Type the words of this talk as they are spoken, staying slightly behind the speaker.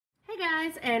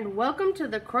guys, and welcome to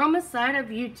the Chroma side of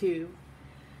YouTube.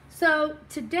 So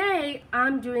today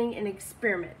I'm doing an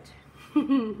experiment.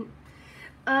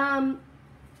 I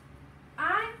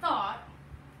thought,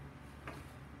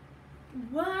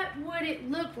 what would it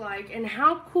look like and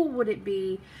how cool would it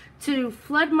be to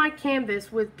flood my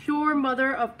canvas with pure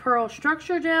mother of pearl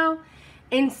structure gel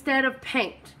instead of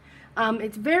paint.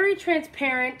 It's very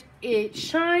transparent, it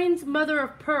shines mother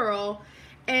of pearl,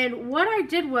 and what I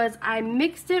did was I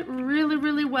mixed it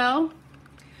really well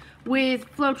with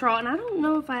Floetrol, and I don't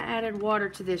know if I added water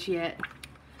to this yet.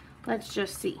 Let's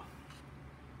just see.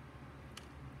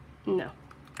 No,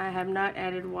 I have not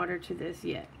added water to this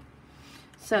yet.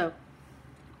 So,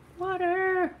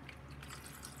 water.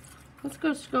 Let's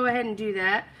go ahead and do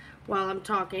that while I'm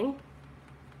talking.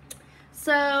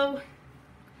 So,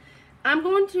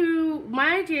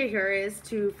 my idea here is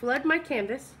to flood my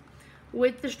canvas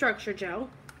with the structure gel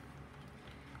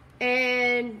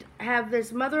and have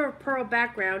this mother of pearl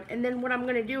background, and then what I'm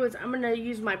going to do is I'm going to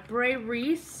use my Bray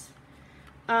Reese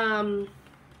heavy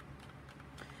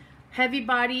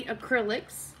body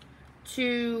acrylics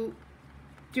to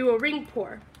do a ring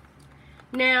pour.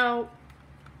 Now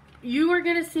you are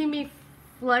going to see me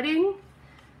flooding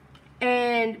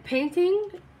and painting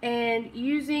and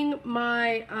using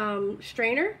my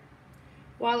strainer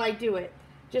while I do it,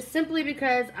 just simply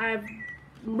because I'm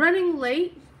running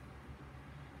late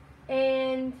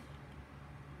and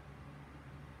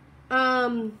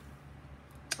I'm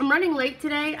running late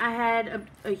today. I had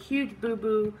a huge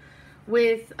boo-boo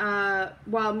with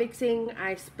while mixing.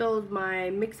 I spilled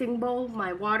my mixing bowl,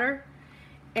 my water,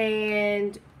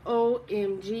 and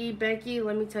OMG, Becky,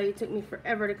 let me tell you, it took me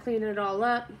forever to clean it all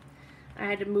up. I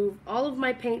had to move all of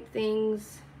my paint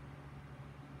things.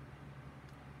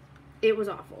 It was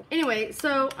awful. Anyway,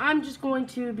 so I'm just going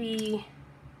to be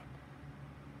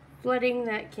flooding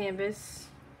that canvas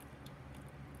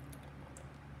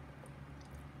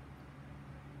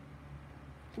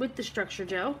with the structure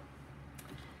gel.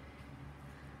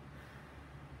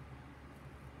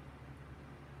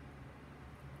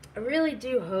 I really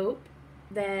do hope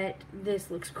that this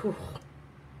looks cool.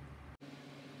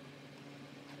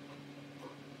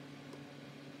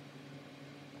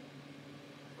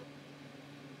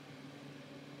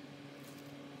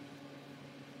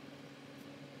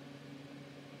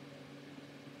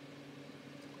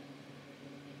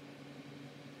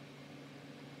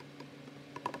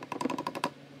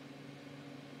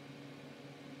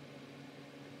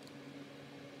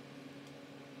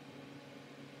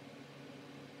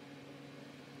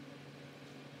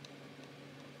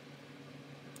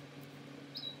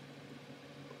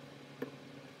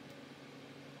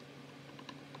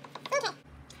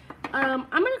 I'm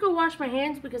gonna go wash my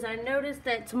hands because I noticed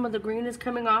that some of the green is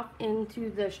coming off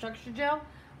into the structure gel.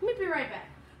 Let me be right back.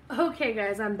 Okay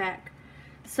guys, I'm back.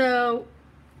 So,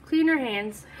 clean your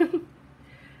hands.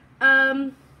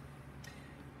 I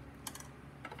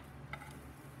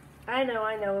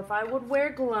know, if I would wear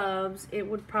gloves, it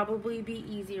would probably be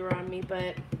easier on me,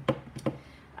 but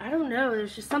I don't know,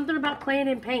 there's just something about playing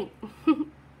in paint.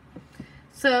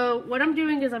 So, what I'm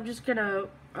doing is I'm just gonna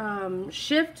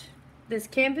shift this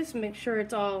canvas, make sure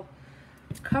it's all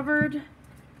covered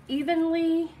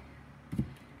evenly,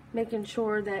 making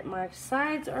sure that my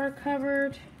sides are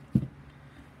covered.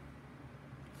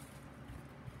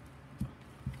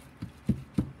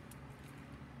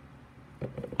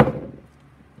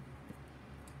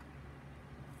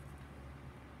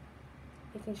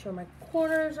 Making sure my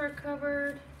corners are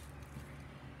covered.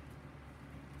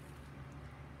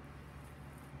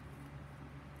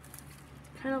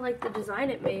 Kind of like the design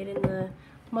it made in the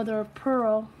mother of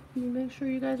pearl. Make sure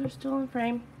you guys are still in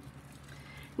frame.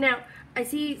 Now, I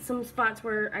see some spots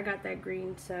where I got that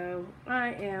green, so I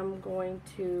am going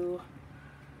to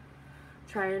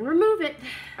try and remove it.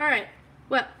 Alright,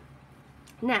 well,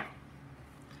 now,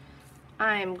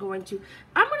 I'm going to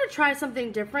try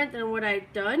something different than what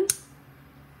I've done.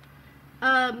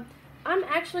 I'm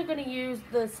actually going to use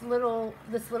this little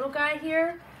guy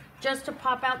here just to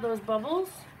pop out those bubbles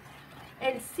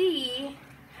and see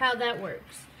how that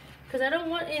works, because I don't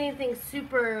want anything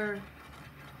super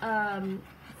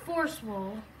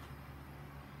forceful,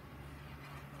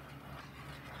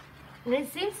 and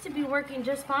it seems to be working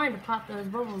just fine to pop those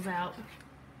bubbles out,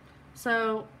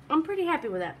 so I'm pretty happy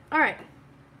with that. Alright,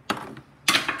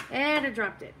 and I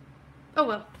dropped it. Oh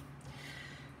well.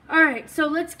 Alright, so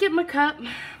let's get my cup.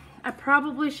 I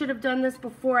probably should have done this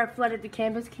before I flooded the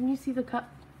canvas. Can you see the cup?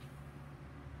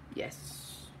 Yes.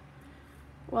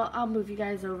 Well, I'll move you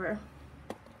guys over.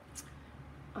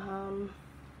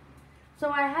 So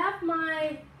I have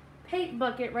my paint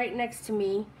bucket right next to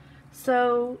me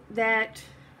so that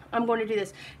I'm going to do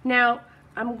this. Now,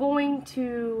 I'm going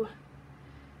to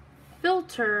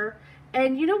filter,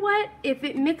 and you know what? If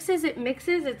it mixes, it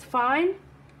mixes. It's fine.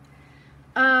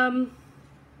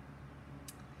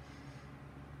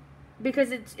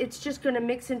 Because it's just going to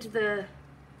mix into the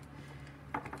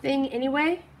thing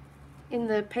anyway in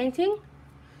the painting.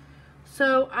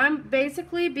 So I'm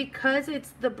basically, because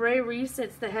it's the Bray Reese,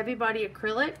 it's the heavy body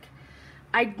acrylic,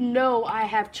 I know I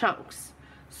have chunks.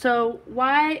 So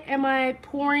why am I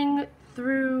pouring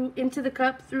through into the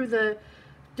cup through the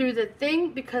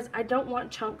thing? Because I don't want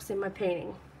chunks in my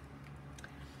painting.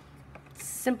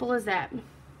 Simple as that.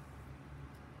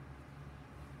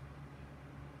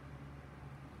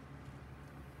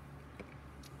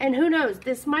 And who knows,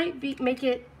 this might make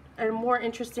it a more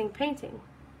interesting painting.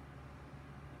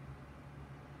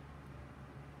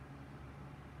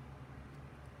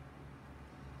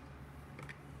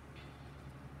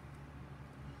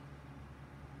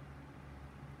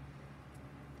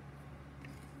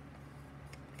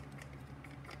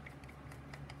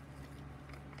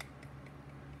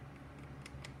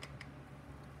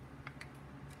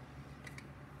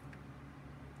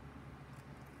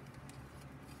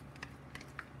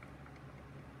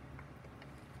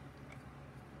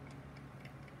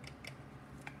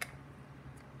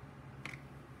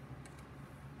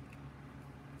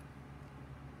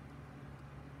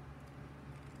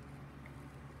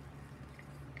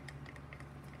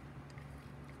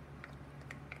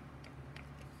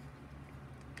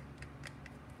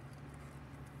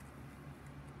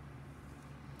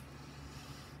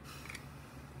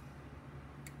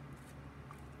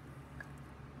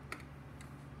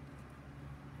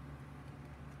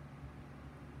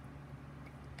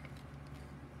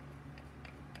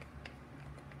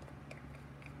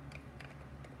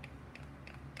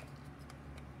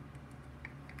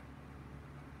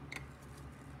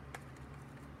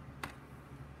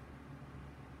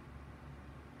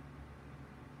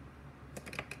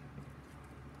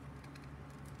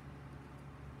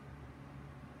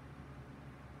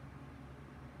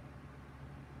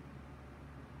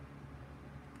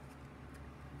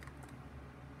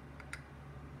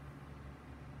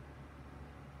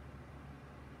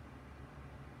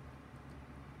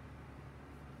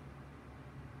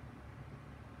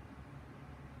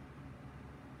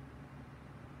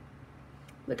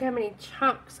 Look how many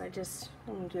chunks I'm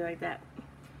gonna do like that.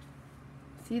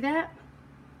 See that?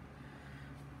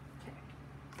 Okay.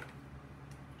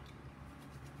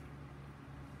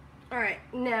 Alright,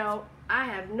 now I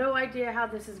have no idea how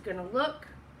this is gonna look,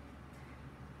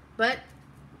 but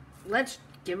let's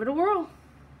give it a whirl.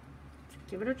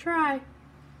 Give it a try.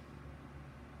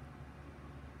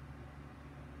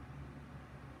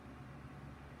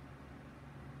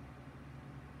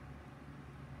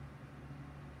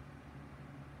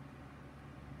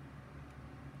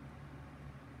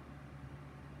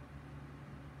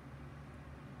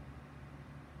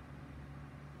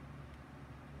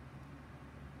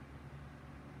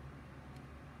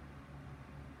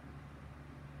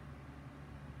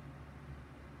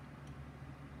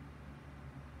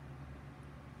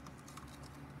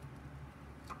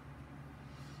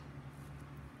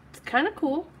 Kind of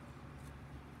cool.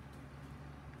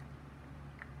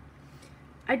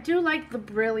 I do like the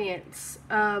brilliance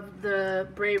of the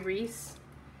Bray Reese.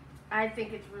 I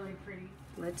think it's really pretty.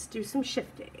 Let's do some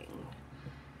shifting.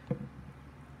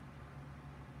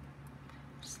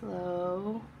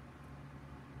 Slow.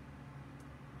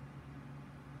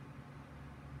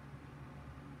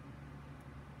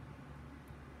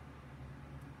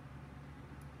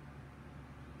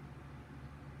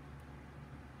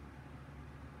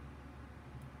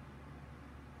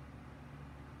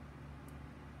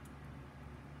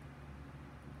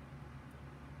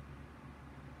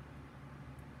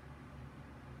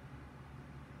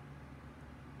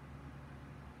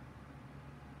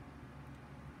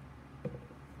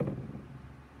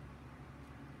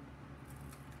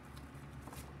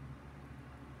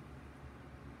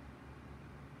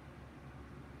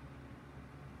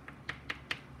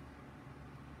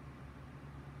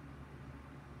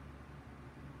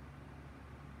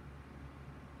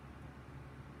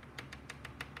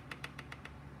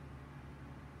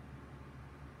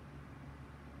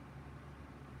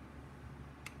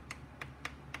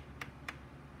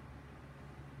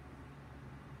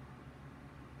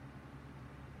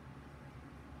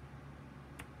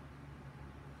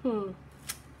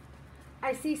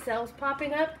 I see cells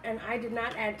popping up, and I did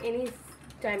not add any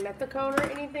dimethicone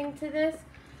or anything to this.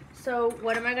 So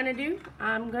what am I going to do?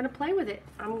 I'm going to play with it.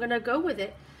 I'm going to go with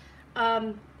it.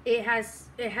 It has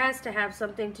to have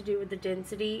something to do with the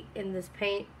density in this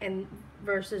paint and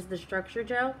versus the structure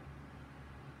gel.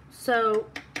 So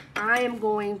I am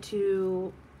going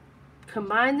to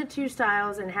combine the two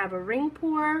styles and have a ring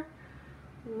pour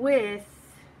with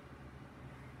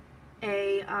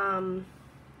a,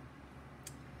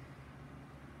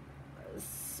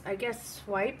 I guess,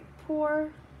 swipe pour.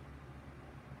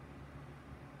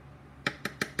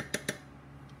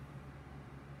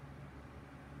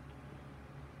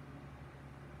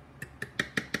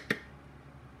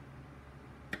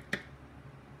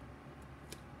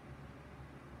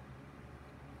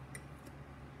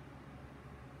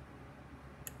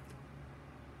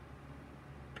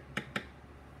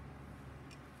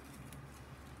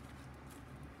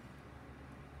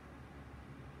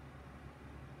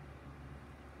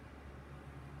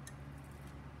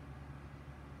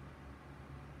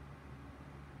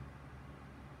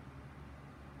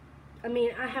 I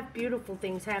mean, I have beautiful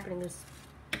things happening.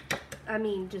 I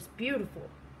mean, just beautiful.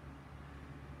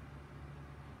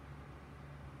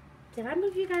 Did I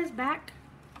move you guys back?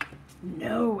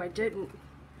 No, I didn't.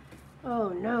 Oh,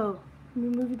 no. Let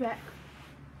me move you back.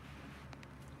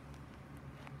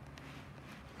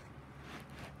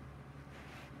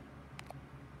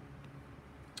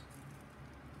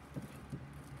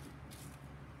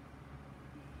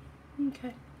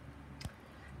 Okay.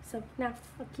 So now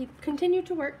I'll continue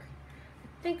to work.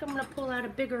 I think I'm going to pull out a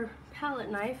bigger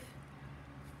palette knife.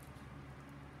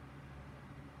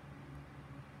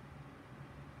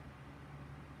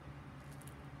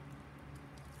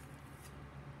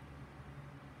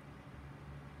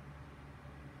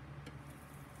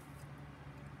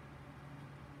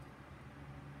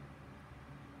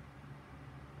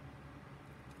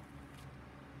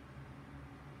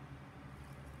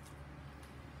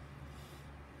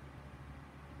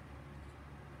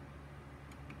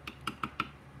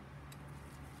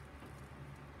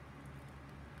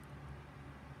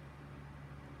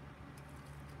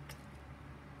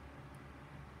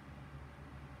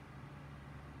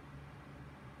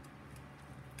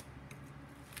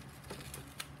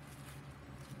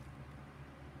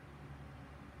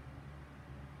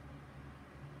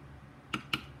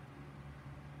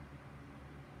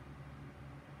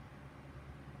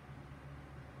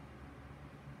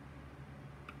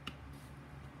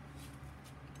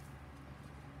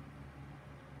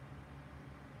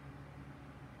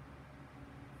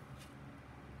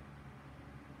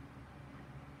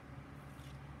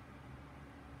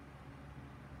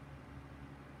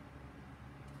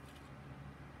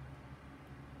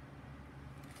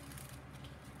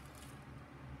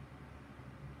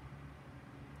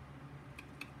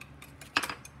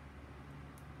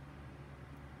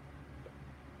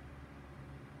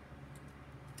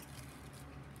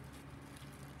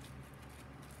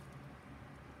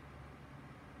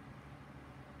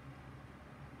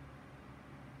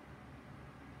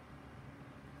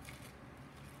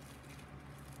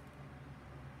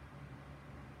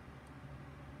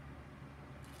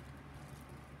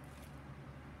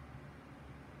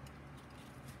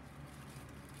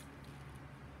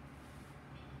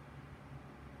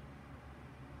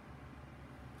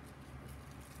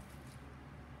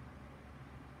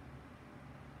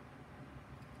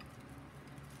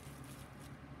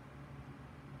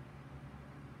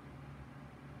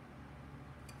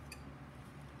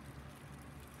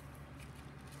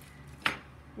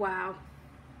 Wow.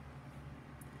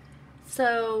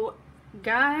 So,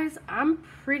 guys, I'm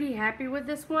pretty happy with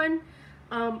this one.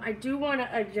 I do want to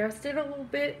adjust it a little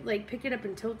bit, like pick it up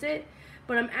and tilt it,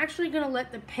 but I'm actually going to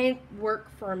let the paint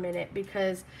work for a minute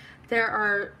because there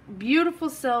are beautiful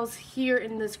cells here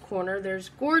in this corner. There's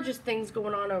gorgeous things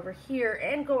going on over here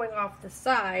and going off the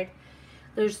side.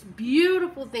 There's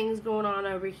beautiful things going on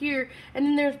over here, and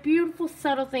then there's beautiful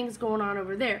subtle things going on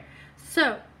over there.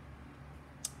 So,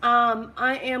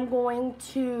 I am going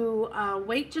to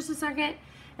wait just a second,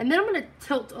 and then I'm going to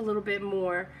tilt a little bit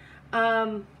more.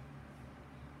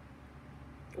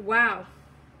 Wow.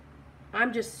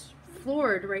 I'm just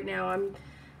floored right now. I'm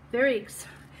very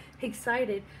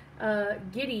excited.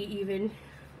 Giddy even.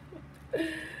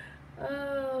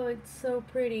 Oh, it's so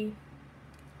pretty.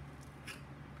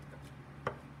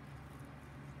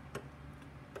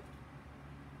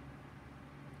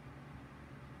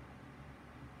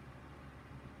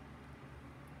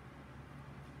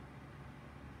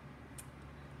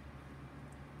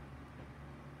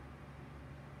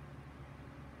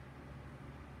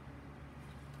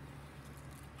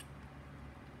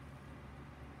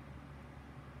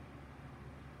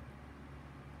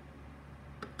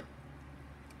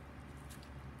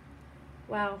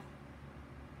 Wow.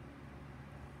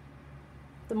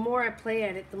 The more I play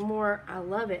at it, the more I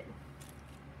love it.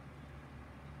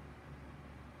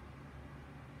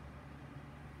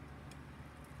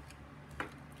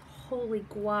 Holy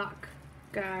actually guac,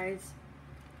 guys.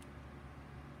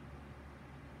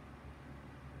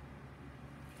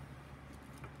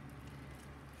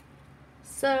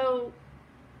 So,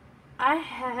 I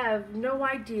have no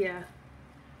idea.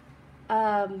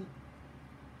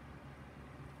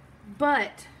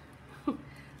 But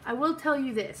I will tell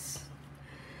you this.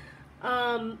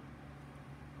 The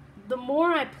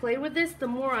more I play with this, the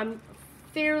more I'm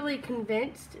fairly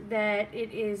convinced that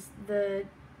it is the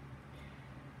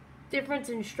difference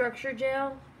in structure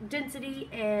gel density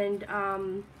and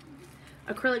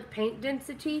acrylic paint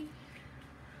density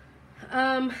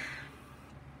that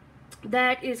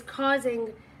is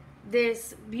causing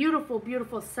this beautiful,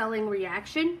 beautiful selling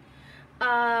reaction.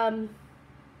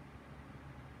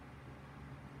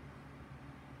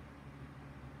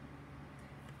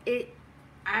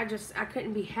 I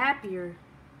couldn't be happier.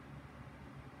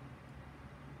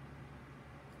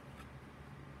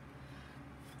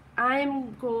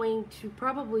 I'm going to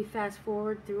probably fast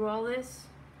forward through all this,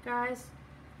 guys.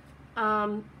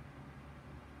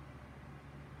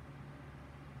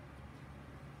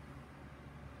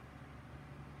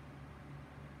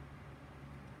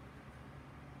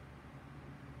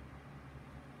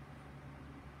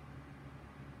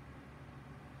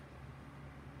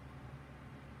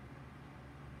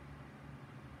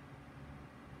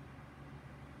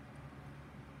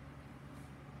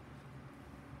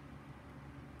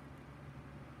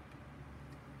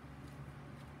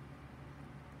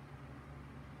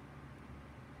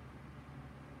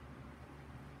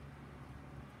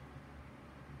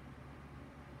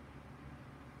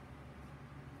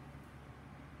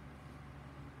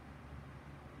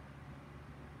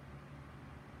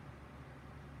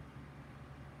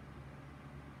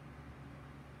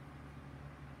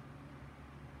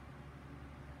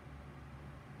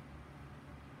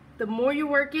 The more you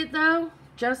work it though,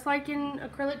 just like in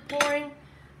acrylic pouring,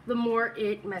 the more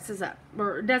it messes up.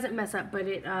 Or it doesn't mess up, but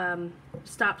it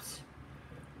stops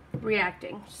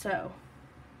reacting. So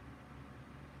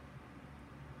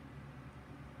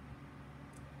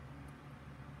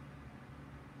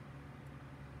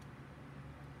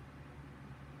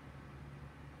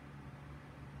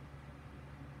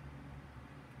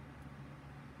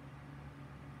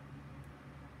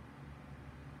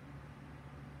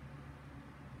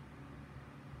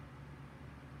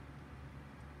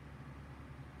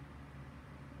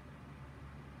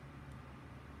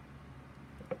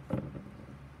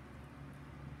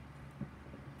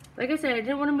like I said, I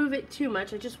didn't want to move it too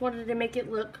much. I just wanted to make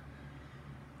it look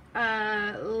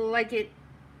like it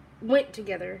went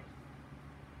together.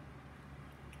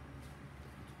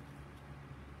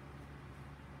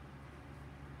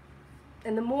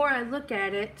 And the more I look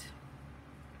at it,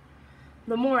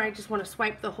 the more I just want to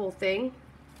swipe the whole thing.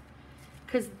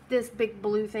 Because this big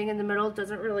blue thing in the middle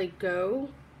doesn't really go.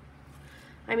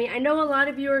 I mean, I know a lot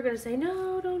of you are going to say,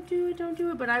 no, don't do it, don't do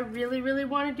it. But I really, really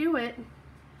want to do it.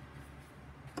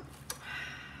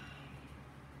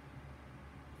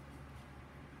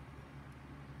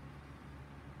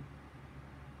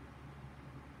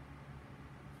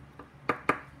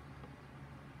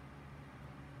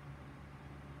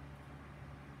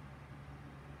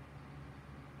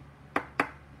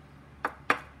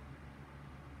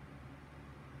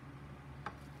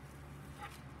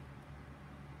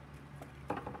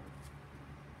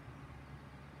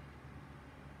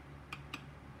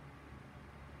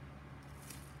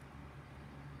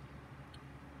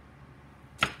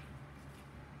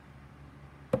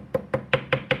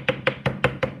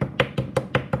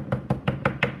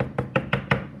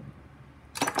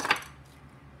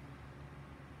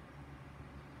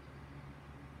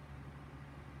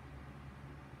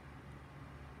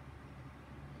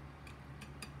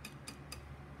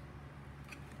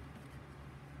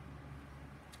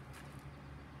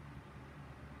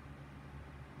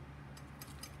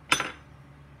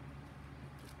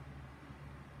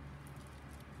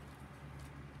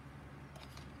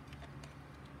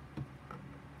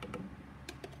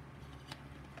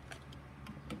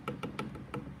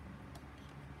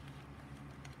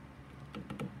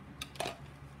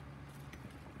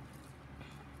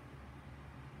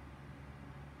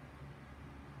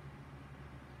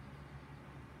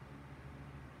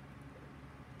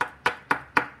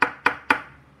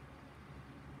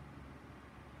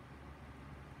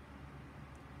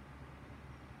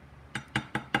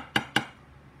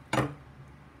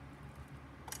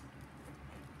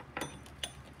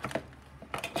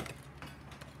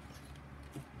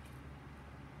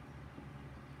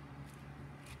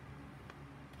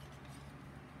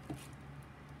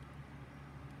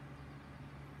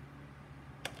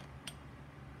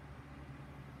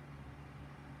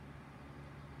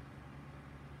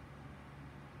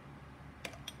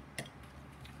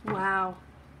 Wow.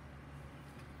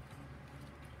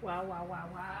 Wow, wow, wow,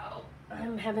 wow.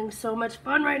 I'm having so much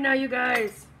fun right now, you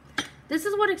guys. This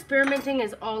is what experimenting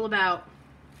is all about.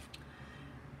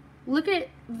 Look at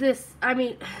this. I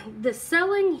mean, the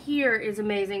selling here is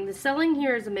amazing. The selling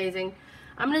here is amazing.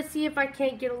 I'm going to see if I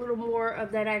can't get a little more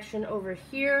of that action over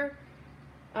here.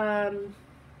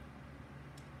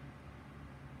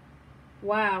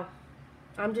 Wow.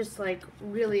 I'm just like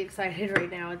really excited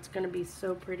right now. It's going to be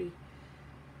so pretty.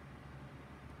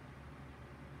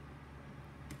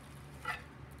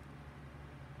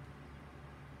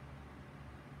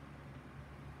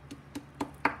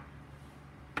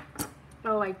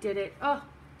 Oh, I did it. Oh,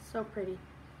 so pretty.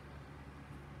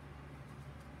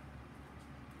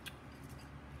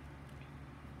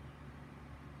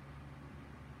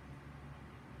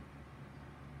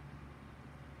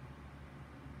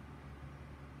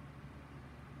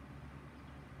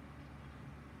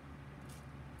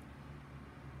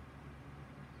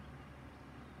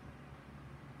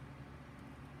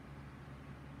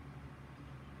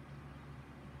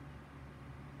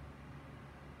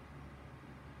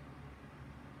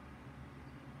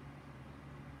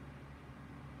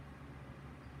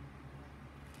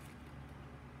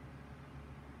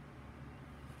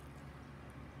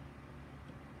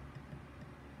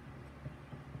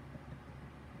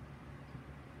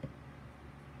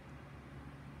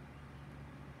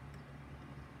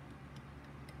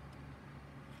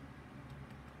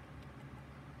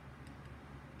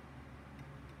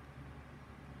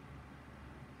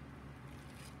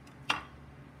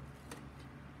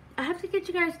 I have to get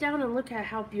you guys down and look at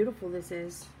how beautiful this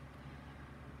is.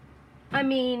 I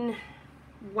mean,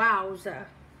 wowza.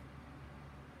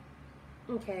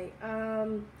 Okay,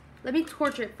 let me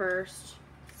torch it first.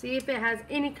 See if it has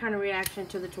any kind of reaction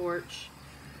to the torch.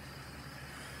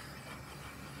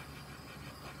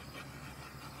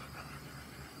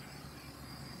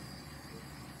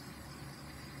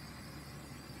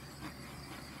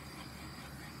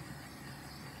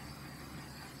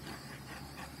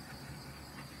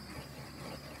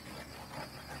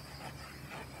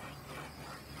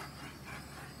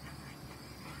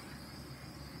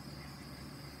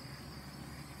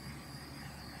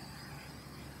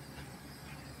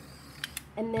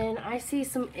 And then I see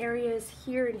some areas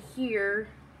here and here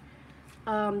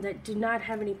that do not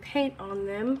have any paint on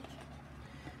them.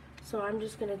 So I'm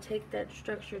just going to take that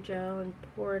structure gel and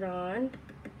pour it on.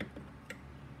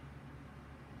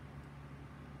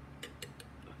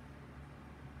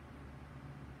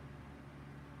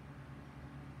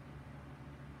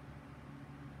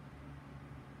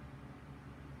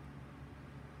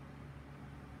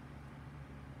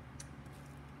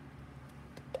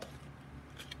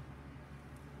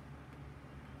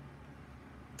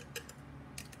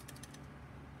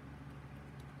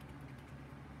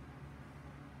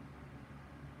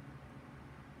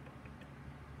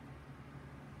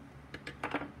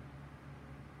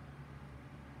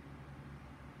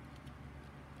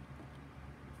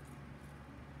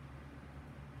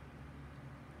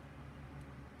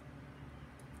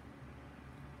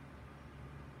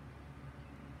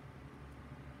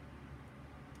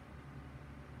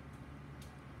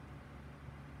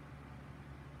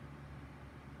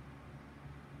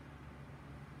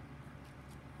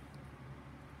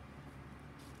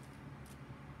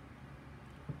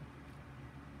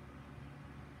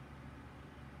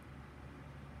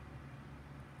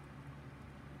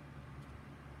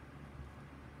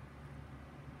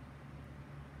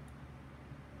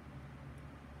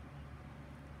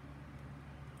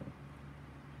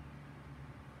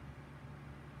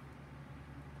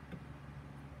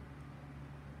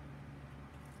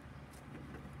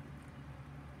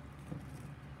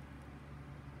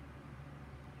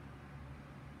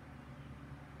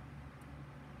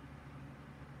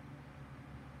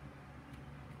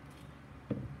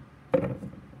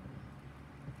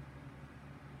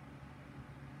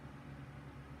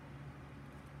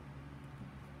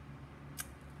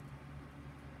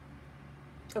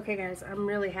 Okay guys, I'm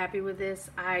really happy with this.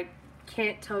 I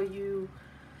can't tell you,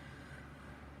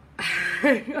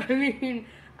 I mean,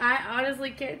 I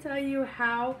honestly can't tell you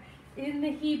how in the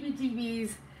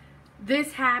heebie-jeebies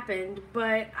this happened,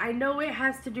 but I know it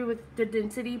has to do with the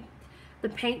density, the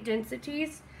paint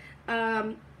densities,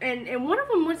 and one of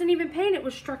them wasn't even paint, it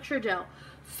was structure gel.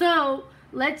 So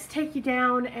let's take you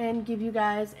down and give you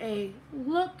guys a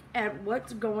look at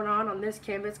what's going on this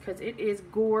canvas, because it is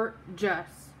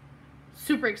gorgeous.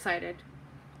 Super excited.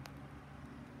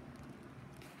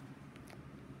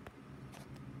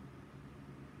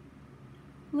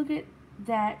 Look at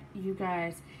that, you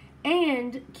guys.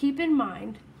 And keep in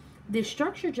mind, the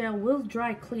structure gel will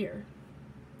dry clear.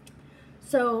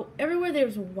 So everywhere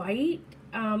there's white,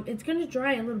 it's going to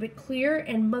dry a little bit clear.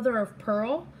 And mother of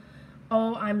pearl,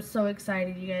 oh, I'm so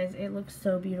excited, you guys. It looks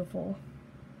so beautiful.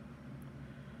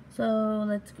 So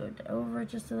let's go over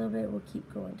just a little bit. We'll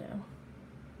keep going down.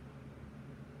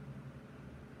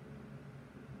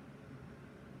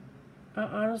 I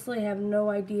honestly have no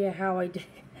idea how I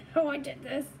did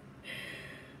this.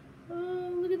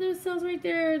 Oh, look at those cells right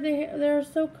there. They're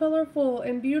so colorful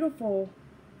and beautiful.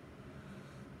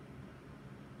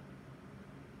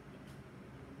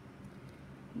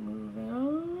 Moving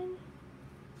on.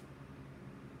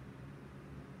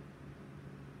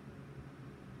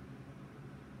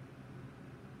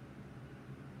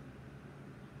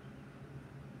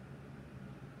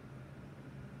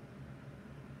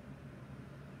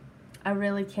 I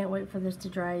really can't wait for this to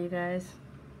dry, you guys.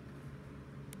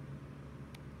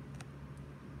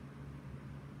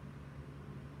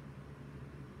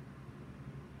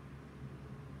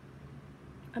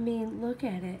 I mean, look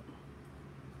at it.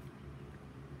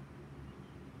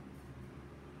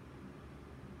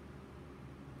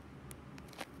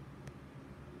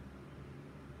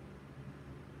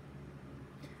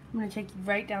 I'm going to take you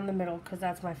right down the middle because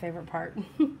that's my favorite part.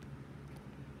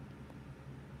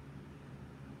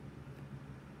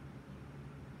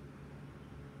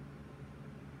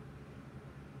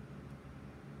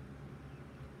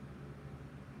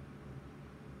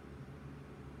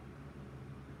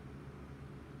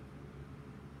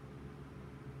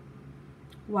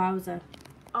 Wowza.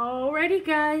 Alrighty,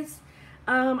 guys.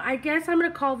 I guess I'm going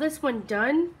to call this one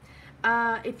done.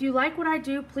 If you like what I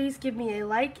do, please give me a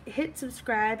like, hit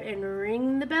subscribe, and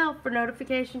ring the bell for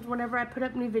notifications whenever I put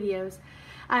up new videos.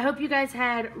 I hope you guys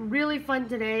had really fun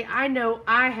today. I know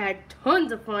I had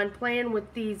tons of fun playing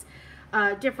with these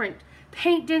different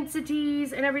paint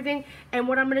densities and everything. And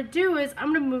what I'm going to do is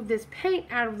I'm going to move this paint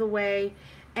out of the way,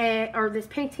 or this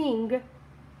painting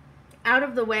out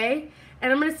of the way.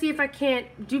 And I'm going to see if I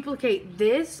can't duplicate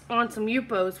this on some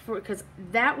Yupos, because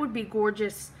that would be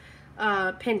gorgeous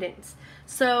pendants.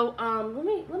 So let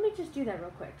me just do that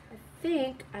real quick. I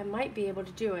think I might be able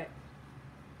to do it.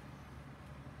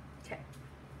 Okay.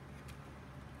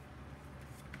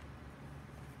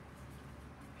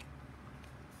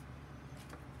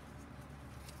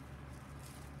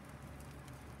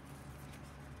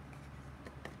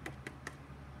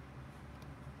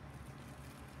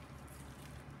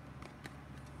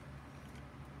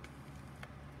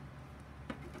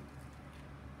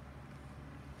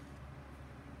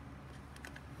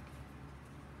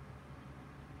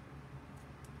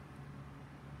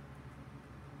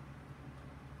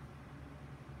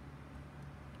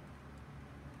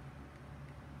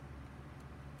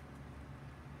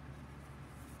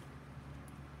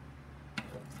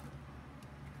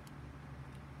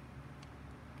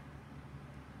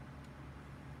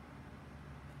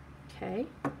 Okay,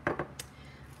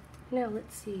 now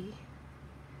let's see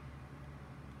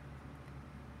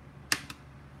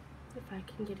if I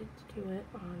can get it to do it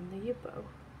on the Yupo.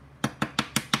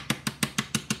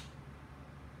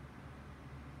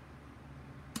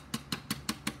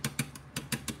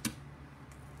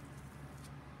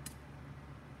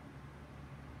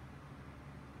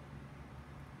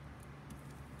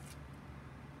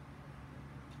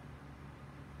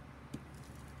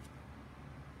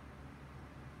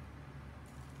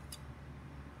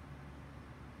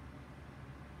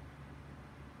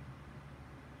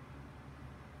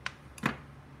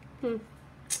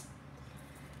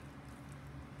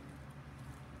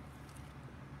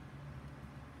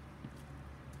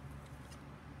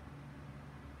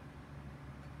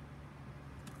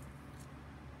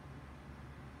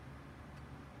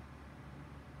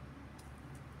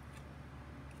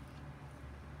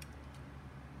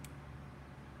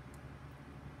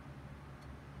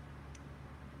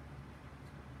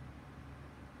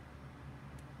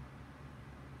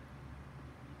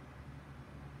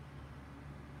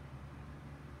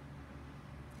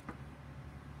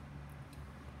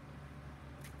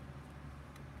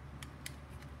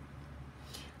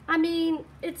 I mean,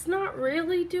 it's not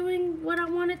really doing what I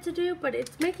want it to do, but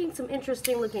it's making some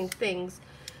interesting looking things.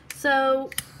 So,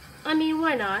 I mean,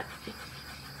 why not?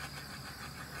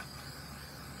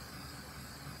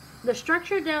 The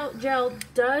structure gel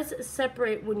does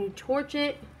separate when you torch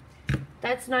it.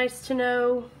 That's nice to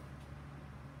know.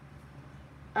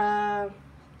 Yeah.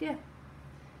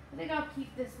 I think I'll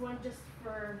keep this one just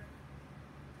for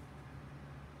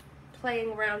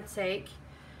playing around sake.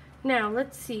 Now,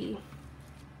 let's see.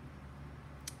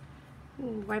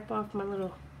 Wipe off my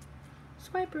little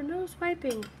swiper. No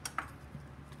swiping.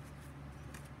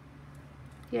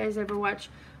 You guys ever watch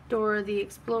Dora the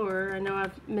Explorer? I know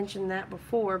I've mentioned that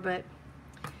before, but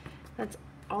That's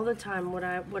all the time what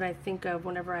I think of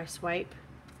whenever I swipe.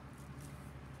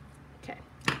 Okay.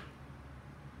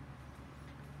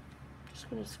 Just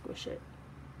gonna squish it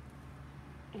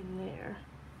in there.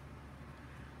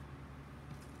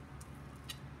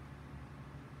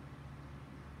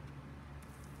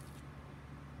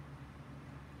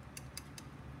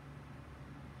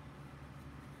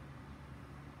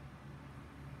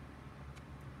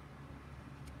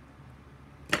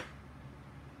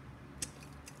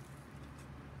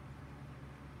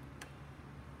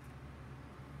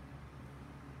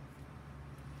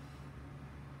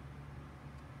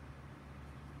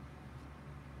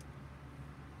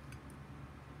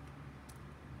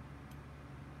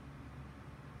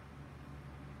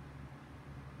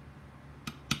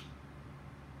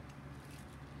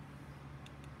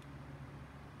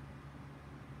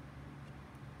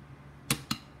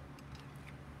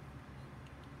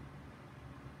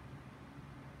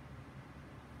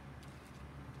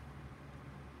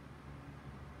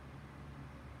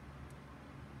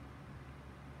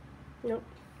 Nope.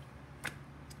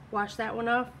 Wash that one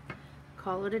off.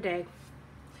 Call it a day.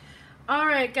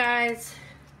 Alright, guys.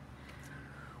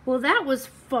 Well, that was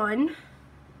fun.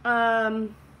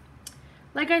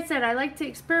 Like I said, I like to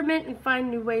experiment and find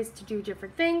new ways to do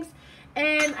different things.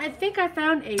 And I think I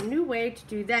found a new way to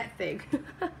do that thing.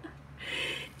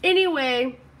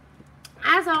 Anyway,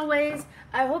 as always,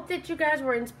 I hope that you guys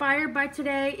were inspired by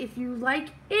today. If you like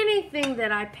anything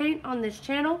that I paint on this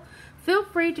channel, feel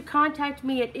free to contact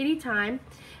me at any time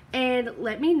and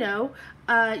let me know.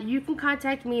 You can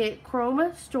contact me at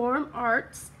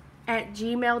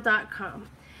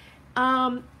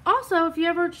chromastormarts@gmail.com. Also, if you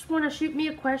ever just want to shoot me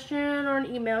a question or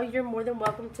an email, you're more than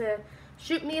welcome to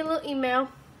shoot me a little email.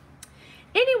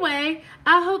 Anyway,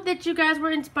 I hope that you guys were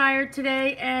inspired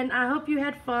today, and I hope you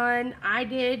had fun. I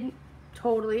did.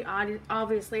 Totally.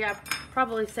 Obviously, I've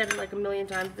probably said it like a million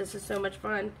times. This is so much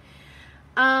fun.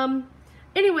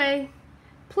 Anyway,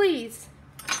 please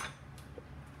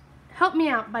help me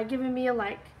out by giving me a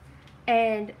like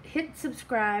and hit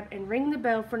subscribe and ring the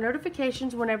bell for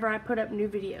notifications whenever I put up new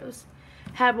videos.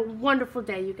 Have a wonderful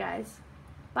day, you guys.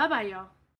 Bye-bye, y'all.